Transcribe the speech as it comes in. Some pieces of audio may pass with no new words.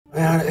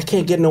"Man, I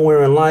can't get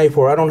nowhere in life,"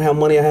 or "I don't have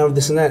money, I have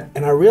this and that."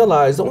 And I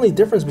realized the only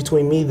difference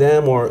between me,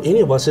 them, or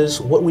any of us is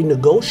what we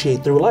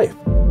negotiate through life.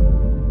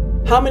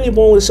 How many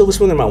born with a silver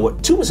spoon in their mouth?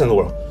 What, 2% of the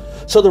world.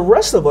 So the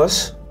rest of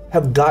us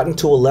have gotten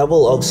to a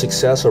level of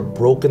success or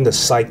broken the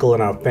cycle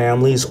in our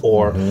families,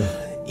 or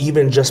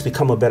even just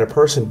become a better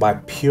person by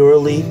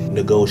purely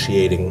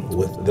negotiating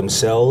with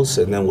themselves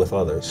and then with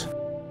others.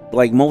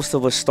 Like most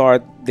of us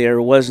start,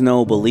 there was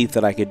no belief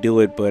that I could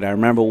do it, but I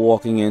remember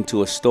walking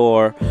into a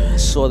store,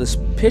 saw this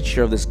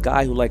picture of this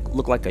guy who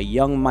looked like a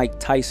young Mike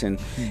Tyson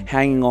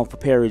hanging off a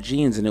pair of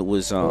jeans, and it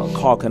was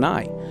Carl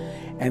Kanai.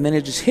 And then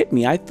it just hit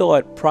me. I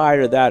thought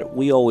prior to that,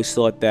 we always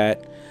thought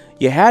that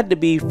you had to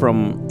be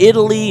from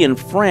Italy and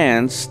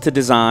France to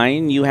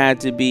design. You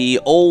had to be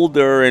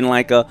older and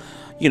like a,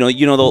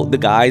 the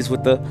guys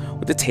with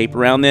the tape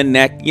around their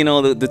neck,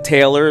 the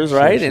tailors,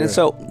 right? Sure. And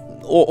so,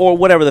 or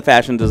whatever the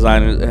fashion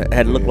designer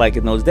had looked like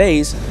in those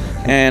days.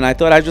 And I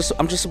thought I'm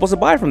just supposed to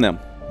buy from them.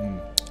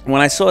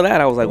 When I saw that,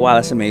 I was like, wow,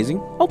 that's amazing.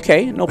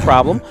 Okay, no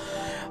problem.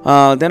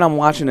 Then I'm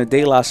watching a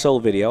De La Soul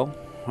video,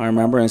 I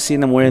remember, and seeing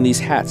them wearing these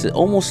hats. It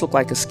almost looked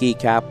like a ski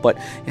cap, but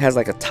it has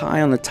like a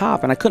tie on the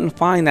top, and I couldn't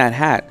find that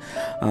hat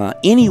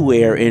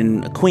anywhere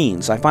in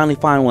Queens. I finally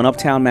find one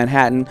uptown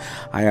Manhattan.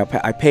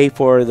 I pay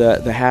for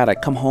the hat. I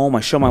come home,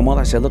 I show my mother.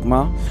 I said, look,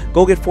 Ma,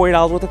 go get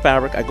 $40 worth of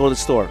fabric. I go to the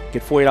store,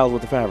 get $40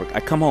 worth of fabric. I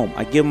come home,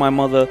 I give my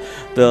mother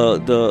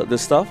the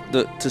stuff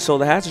to sew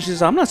the hats, and she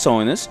says, I'm not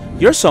sewing this,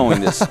 you're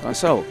sewing this. I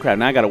said, oh crap,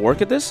 now I gotta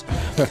work at this.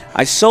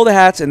 I sew the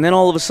hats, and then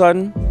all of a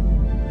sudden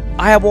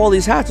I have all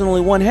these hats and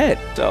only one head.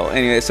 So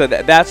anyway, so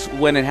that's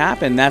when it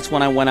happened. That's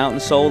when I went out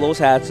and sold those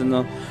hats in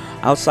the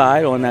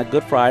outside on that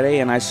Good Friday,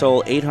 and I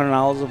sold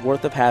 $800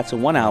 worth of hats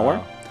in 1 hour.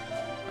 Wow.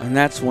 And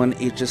that's when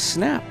it just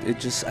snapped. I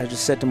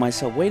just said to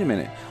myself, wait a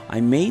minute, I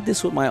made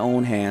this with my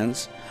own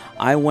hands.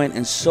 I went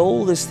and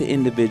sold this to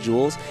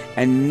individuals,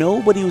 and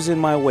nobody was in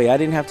my way. I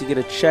didn't have to get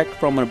a check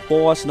from a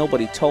boss.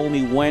 Nobody told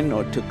me when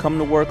or to come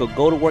to work or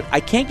go to work. I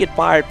can't get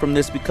fired from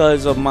this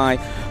because of my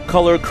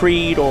color,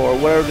 creed, or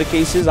whatever the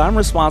case is. I'm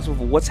responsible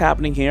for what's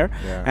happening here,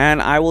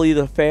 and I will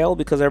either fail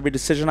because every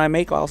decision I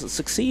make, or I'll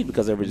succeed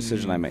because every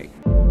decision I make.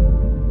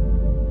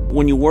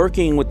 When you're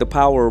working with the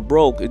power of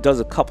broke, it does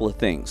a couple of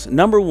things.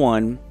 Number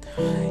one,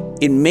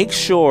 it makes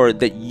sure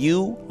that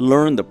you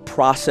learn the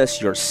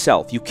process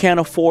yourself. You can't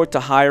afford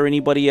to hire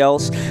anybody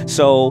else.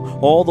 So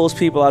all those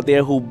people out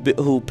there who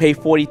pay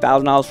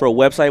 $40,000 for a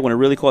website when it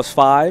really costs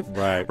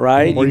 $5,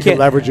 right? Or you can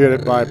leverage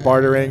it by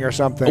bartering or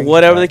something.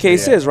 Whatever the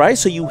case is, right?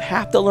 So you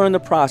have to learn the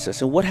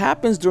process. And what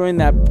happens during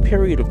that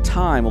period of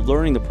time of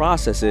learning the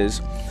process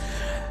is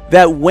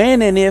that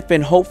when and if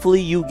and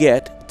hopefully you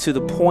get to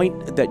the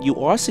point that you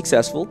are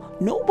successful,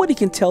 nobody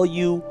can tell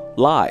you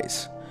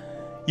lies.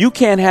 You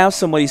can't have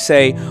somebody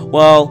say,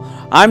 well,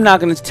 I'm not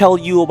going to tell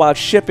you about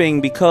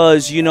shipping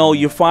because,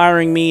 you're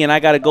firing me and I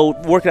got to go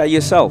work it out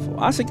yourself.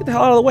 I said, get the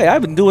hell out of the way.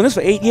 I've been doing this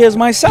for 8 years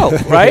myself,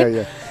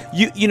 right?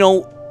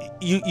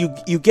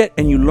 You get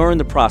and you learn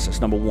the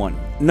process, number one.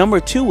 Number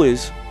two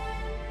is,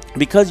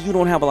 because you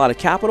don't have a lot of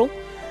capital,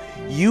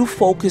 you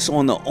focus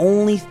on the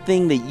only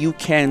thing that you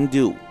can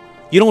do.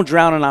 You don't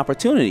drown in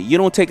opportunity. You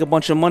don't take a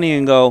bunch of money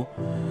and go,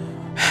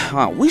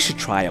 we should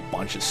try a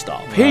bunch of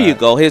stuff. Here you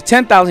go. Here's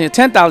 10,000 here,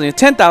 10,000 here,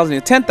 10,000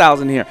 here,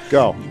 10,000 here.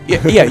 Go.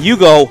 Yeah, you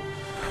go.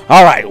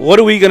 All right, what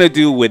are we going to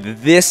do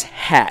with this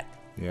hat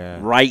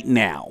right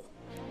now?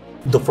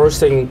 The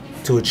first thing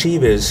to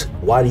achieve is,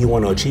 why do you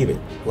want to achieve it?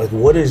 Like,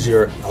 what is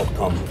your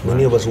outcome?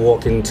 Many of us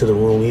walk into the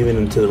room, even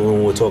into the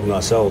room we're talking to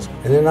ourselves,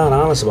 and they're not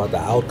honest about the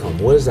outcome.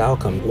 What is the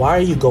outcome? Why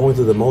are you going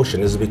through the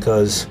motion? Is it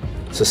because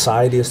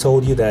society has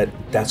told you that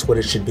that's what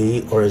it should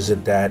be? Or is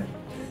it that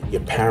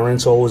your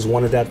parents always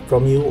wanted that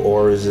from you?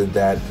 Or is it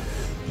that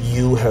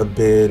you have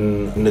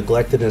been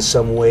neglected in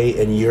some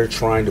way and you're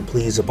trying to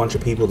please a bunch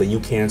of people that you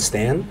can't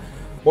stand?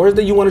 Or is it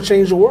that you want to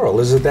change the world?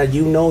 Is it that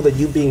you know that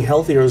you being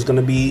healthier is going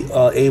to be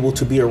able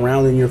to be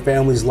around in your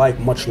family's life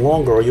much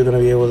longer, or you're going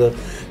to be able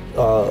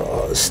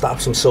to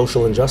stop some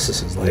social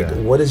injustices? Like,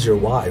 what is your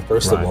why,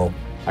 first of all?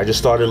 I just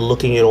started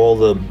looking at all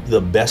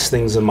the best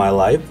things in my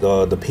life,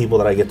 the people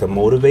that I get to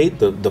motivate,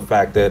 the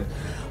fact that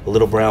a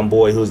little brown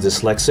boy who's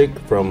dyslexic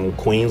from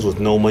Queens with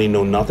no money,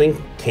 no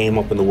nothing, came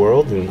up in the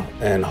world,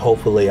 and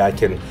hopefully I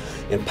can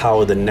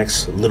empower the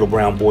next little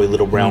brown boy,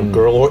 little brown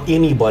girl, or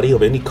anybody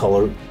of any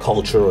color,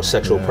 culture, or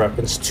sexual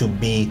preference to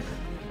be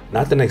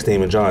not the next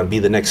Daymond John, be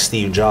the next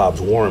Steve Jobs,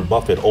 Warren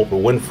Buffett, Oprah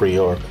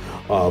Winfrey,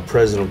 or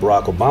President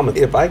Barack Obama.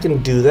 If I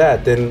can do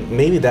that, then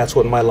maybe that's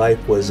what my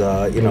life was.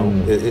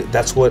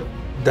 That's what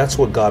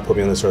God put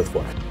me on this earth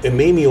for. It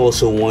made me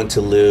also want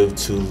to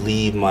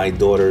leave my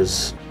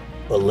daughters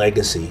a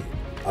legacy.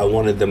 I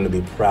wanted them to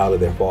be proud of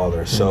their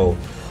father. So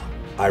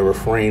I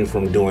refrained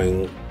from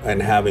doing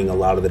and having a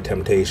lot of the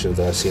temptations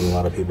that I've seen a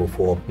lot of people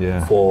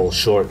fall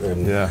short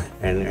and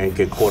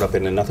get caught up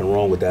in, and nothing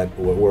wrong with that.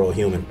 We're all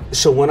human.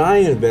 So when I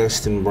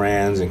invest in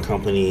brands and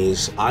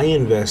companies, I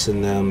invest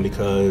in them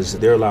because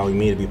they're allowing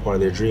me to be part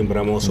of their dream, but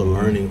I'm also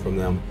learning from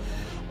them,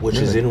 which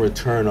is in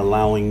return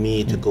allowing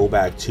me to go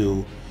back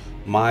to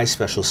my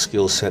special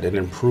skill set and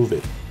improve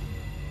it.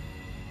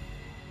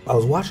 I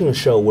was watching a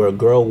show where a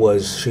girl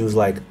she was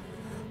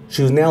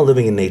now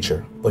living in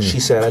nature, but she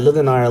said, I lived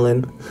in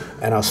Ireland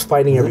and I was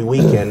fighting every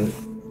weekend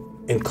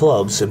in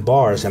clubs and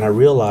bars, and I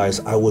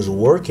realized I was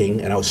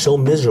working and I was so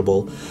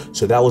miserable,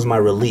 so that was my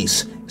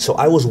release. So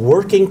I was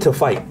working to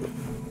fight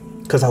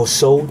because I was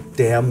so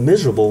damn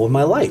miserable with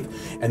my life.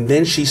 And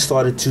then she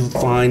started to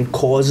find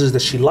causes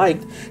that she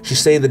liked. She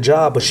stayed at the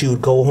job, but she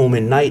would go home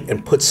at night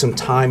and put some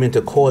time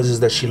into causes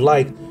that she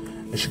liked,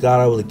 and she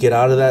got able to get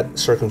out of that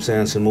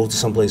circumstance and move to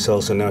someplace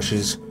else, and now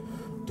she's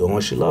doing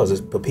what she loves.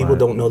 But people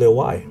don't know their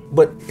why.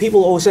 But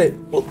people always say,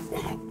 well,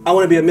 I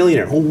want to be a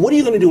millionaire. Well, what are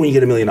you going to do when you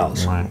get $1 million?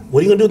 Right.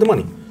 What are you going to do with the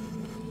money?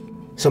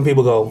 Some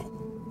people go,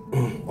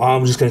 well,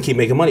 I'm just going to keep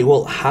making money.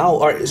 Well,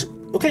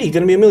 okay, you're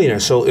going to be a millionaire.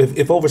 So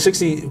if over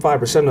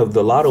 65% of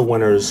the lotto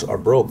winners are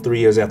broke 3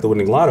 years after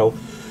winning lotto,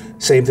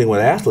 same thing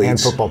with athletes. And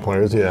football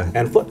players, yeah.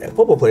 And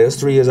football players,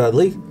 3 years out of the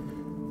league.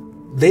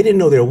 They didn't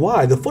know their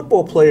why. The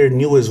football player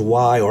knew his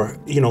why, or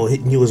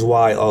knew his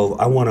why of,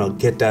 I want to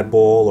get that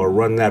ball or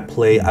run that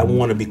play. I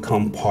want to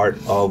become part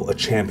of a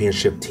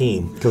championship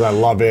team because I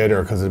love it,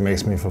 or because it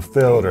makes me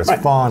fulfilled, or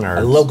it's fun, or I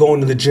love going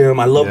to the gym.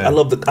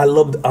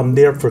 I'm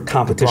there for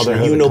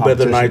competition. You know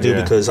better than I do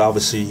because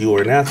obviously you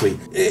are an athlete.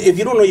 If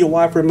you don't know your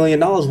why for $1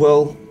 million,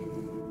 well,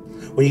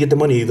 when you get the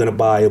money, you're going to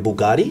buy a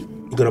Bugatti.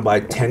 You're going to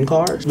buy 10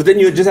 cars. But then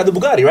you just have the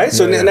Bugatti, right?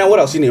 So now what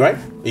else you need, right?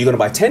 You're going to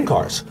buy 10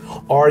 cars.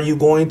 Are you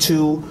going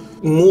to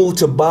move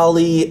to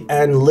Bali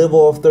and live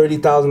off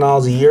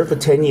 $30,000 a year for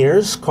 10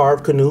 years,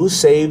 carve canoes,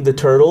 save the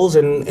turtles,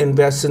 and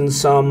invest in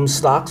some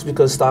stocks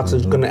because stocks are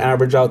going to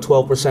average out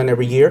 12%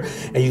 every year,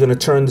 and you're going to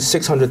turn the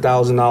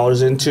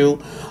 $600,000 into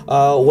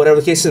whatever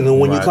the case is. And then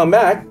when you come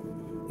back,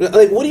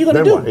 like, what are you going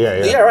to do?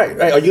 Yeah, right.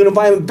 Are you going to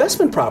buy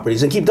investment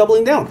properties and keep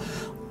doubling down?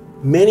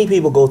 Many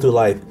people go through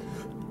life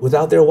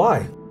without their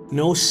why.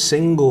 No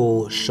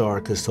single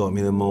shark has taught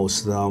me the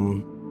most,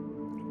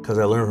 because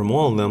I learned from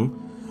all of them.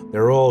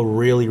 They're all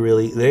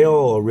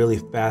really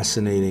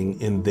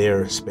fascinating in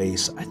their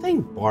space. I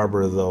think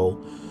Barbara,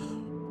 though,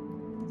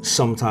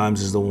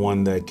 sometimes is the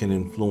one that can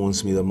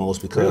influence me the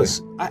most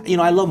because I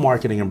love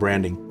marketing and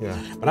branding.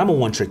 Yeah. But I'm a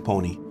one-trick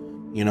pony.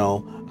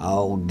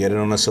 I'll get it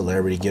on a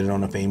celebrity, get it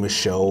on a famous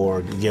show,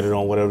 or get it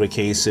on whatever the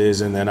case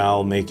is, and then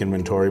I'll make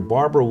inventory.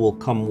 Barbara will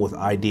come with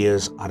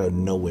ideas out of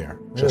nowhere.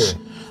 Just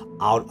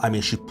out. I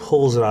mean, she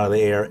pulls it out of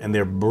the air, and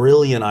they're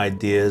brilliant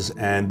ideas,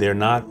 and they're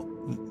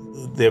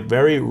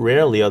very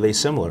rarely are they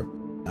similar.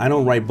 I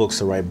don't write books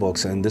to write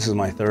books, and this is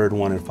my third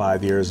one in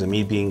 5 years, and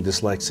me being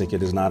dyslexic,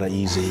 it is not an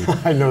easy.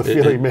 I know the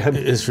feeling, man.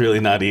 It's really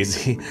not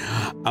easy.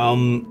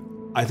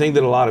 I think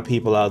that a lot of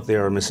people out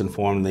there are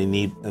misinformed. They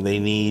need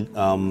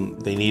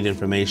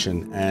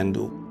information, and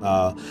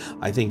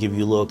I think if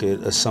you look at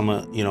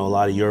a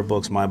lot of your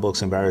books, my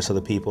books, and various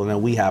other people,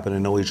 and we happen to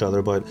know each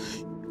other, but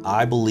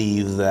I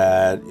believe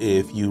that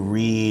if you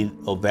read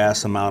a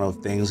vast amount of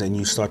things and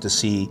you start to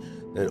see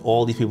that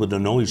all these people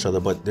don't know each other,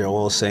 but they're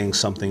all saying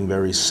something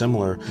very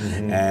similar.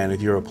 And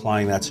if you're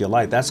applying that to your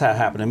life, that's how it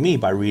happened to me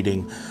by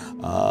reading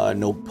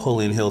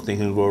Napoleon Hill, Think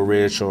and Grow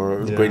Rich,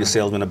 or The Greatest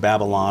Salesman of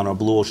Babylon, or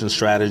Blue Ocean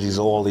Strategies,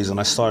 all these. And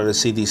I started to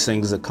see these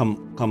things that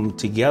come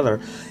together.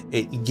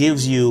 It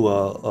gives you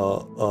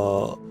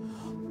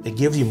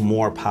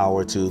more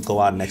power to go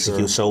out and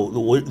execute. So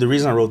the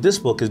reason I wrote this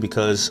book is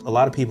because a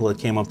lot of people that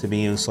came up to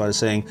me and started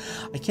saying,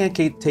 I can't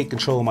take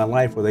control of my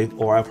life,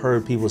 or I've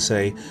heard people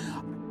say,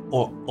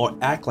 or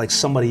act like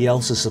somebody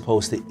else is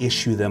supposed to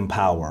issue them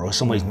power, or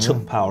somebody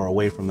took power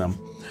away from them.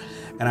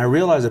 And I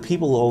realized that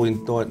people always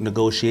thought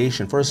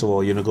negotiation, first of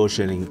all, you're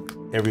negotiating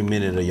every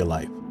minute of your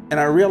life. And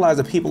I realized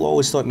that people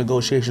always thought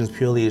negotiations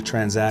purely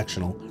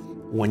transactional.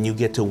 When you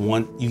get to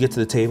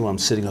the table, I'm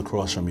sitting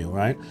across from you,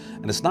 right?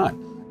 And it's not.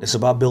 It's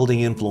about building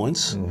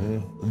influence.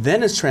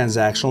 Then it's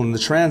transactional, and the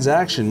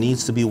transaction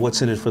needs to be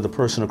what's in it for the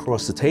person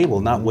across the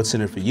table, not what's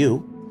in it for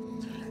you.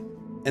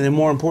 And then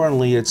more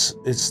importantly, it's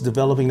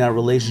developing that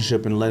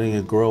relationship and letting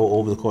it grow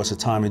over the course of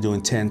time, and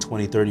doing 10,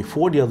 20, 30,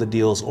 40 other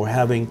deals, or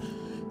having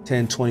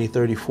 10, 20,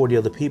 30, 40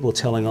 other people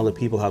telling other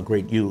people how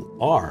great you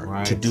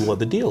are to do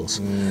other deals.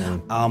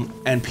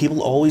 And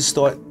people always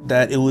thought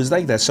that it was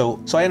like that. So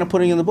I ended up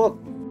putting in the book.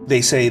 They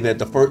say that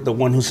the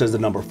one who says the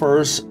number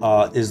first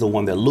is the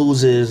one that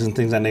loses, and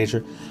things of that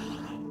nature.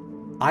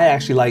 I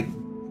actually like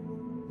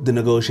the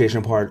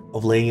negotiation part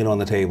of laying it on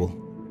the table.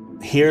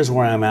 Here's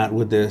where I'm at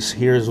with this.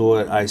 Here's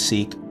what I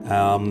seek.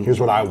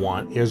 Here's what I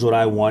want. Here's what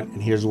I want, and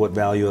here's what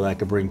value that I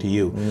could bring to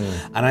you.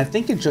 And I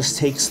think it just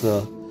takes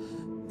the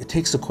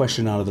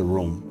question out of the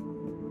room.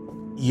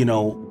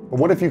 But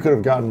what if you could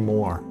have gotten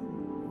more?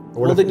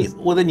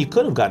 Then you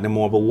could have gotten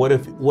more. But what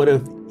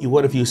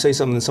if you say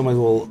something and somebody's,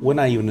 well, we're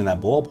not even in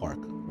that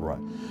ballpark.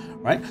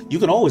 Right? You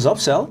can always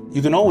upsell.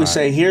 You can always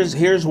say,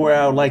 here's where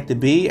I would like to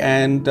be,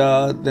 and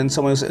then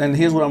someone says, and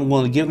here's what I'm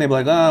willing to give. And they'll be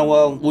like,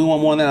 well, we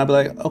want more than that. I'll be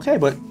like, okay,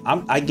 but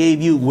I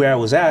gave you where I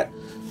was at,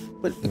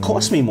 but it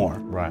cost me more.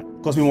 Right.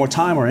 It cost me more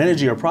time, or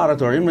energy, or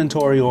product, or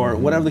inventory, or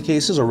whatever the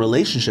case is, or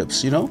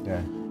relationships. Yeah.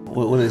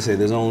 What do they say?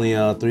 There's only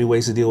 3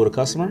 ways to deal with a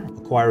customer: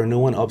 acquire a new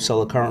one,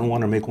 upsell a current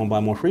one, or make one buy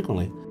more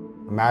frequently.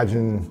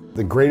 Imagine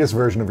the greatest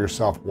version of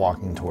yourself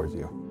walking towards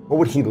you. What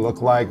would he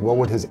look like? What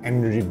would his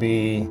energy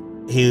be?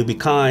 He would be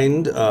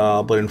kind,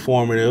 but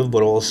informative,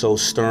 but also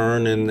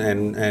stern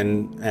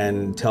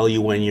and tell you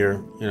when you're,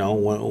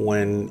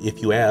 when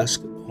if you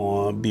ask,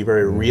 or be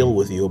very real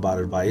with you about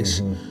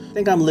advice. I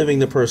think I'm living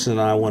the person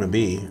that I want to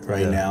be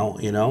right now.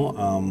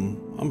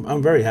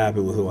 I'm very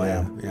happy with who I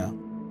am. Yeah.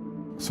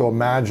 So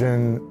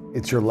imagine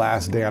it's your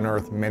last day on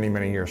earth many,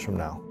 many years from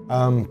now.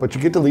 But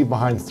you get to leave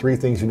behind 3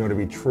 things you know to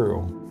be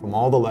true from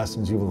all the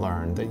lessons you've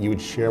learned that you would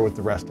share with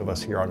the rest of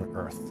us here on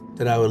earth.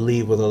 That I would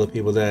leave with other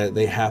people, that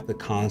they have to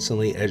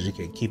constantly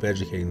keep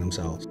educating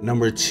themselves.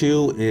 Number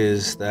 2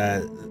 is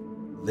that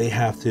they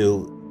have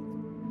to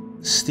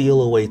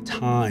steal away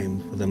time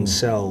for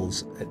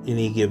themselves at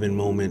any given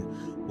moment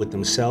with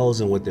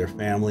themselves and with their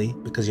family,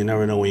 because you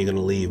never know when you're going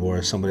to leave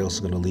or somebody else is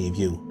going to leave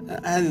you.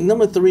 And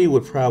number 3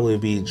 would probably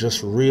be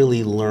just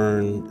really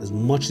learn as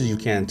much as you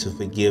can to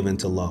forgive and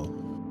to love.